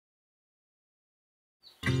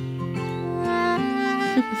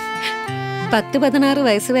10-16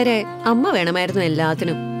 വയസ്സ് വരെ അമ്മ വേണമായിരുന്നു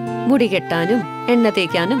എല്ലാത്തിനും. മുടി കെട്ടാനും എണ്ണ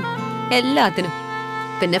തേക്കാനും എല്ലാത്തിനും.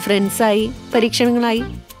 പിന്നെ ഫ്രണ്ട്സായി, പരീക്ഷണങ്ങളായി.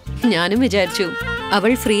 ഞാനും വിചാരിച്ചു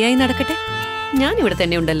അവൾ ഫ്രീ ആയി നടക്കട്ടെ, ഞാൻ ഇവിടെ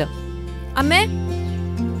തന്നെ ഉണ്ടല്ലോ. അമ്മേ,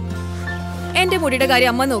 എന്റെ മുടിയുടെ കാര്യം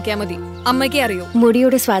അമ്മ നോക്കിയാ മതി, അമ്മയ്ക്ക് അറിയൂ.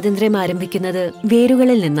 മുടിയുടെ സ്വാതന്ത്ര്യം ആരംഭിക്കുന്നത്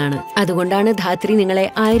വേരുകളിൽ നിന്നാണ്. അതുകൊണ്ടാണ് ധാത്രി നിങ്ങളെ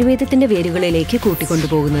ആയുർവേദത്തിന്റെ വേരുകളിലേക്ക്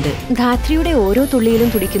കൂട്ടിക്കൊണ്ടുപോകുന്നത്. ധാത്രിയുടെ ഓരോ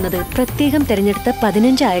തുള്ളിയിലും തുടിക്കുന്നത് പ്രത്യേകം തെരഞ്ഞെടുത്ത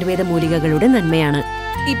 15 ആയുർവേദ മൂലികകളുടെ നന്മയാണ്.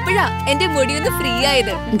 ഇപ്പോഴാ എന്റെ മുടിയൊന്ന് ഫ്രീ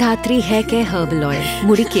ആയത്. Dhathri hair care herbal oil.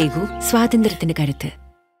 മുടിക്കേകു സ്വാതന്ത്ര്യത്തിന്റെ കരുത്ത്.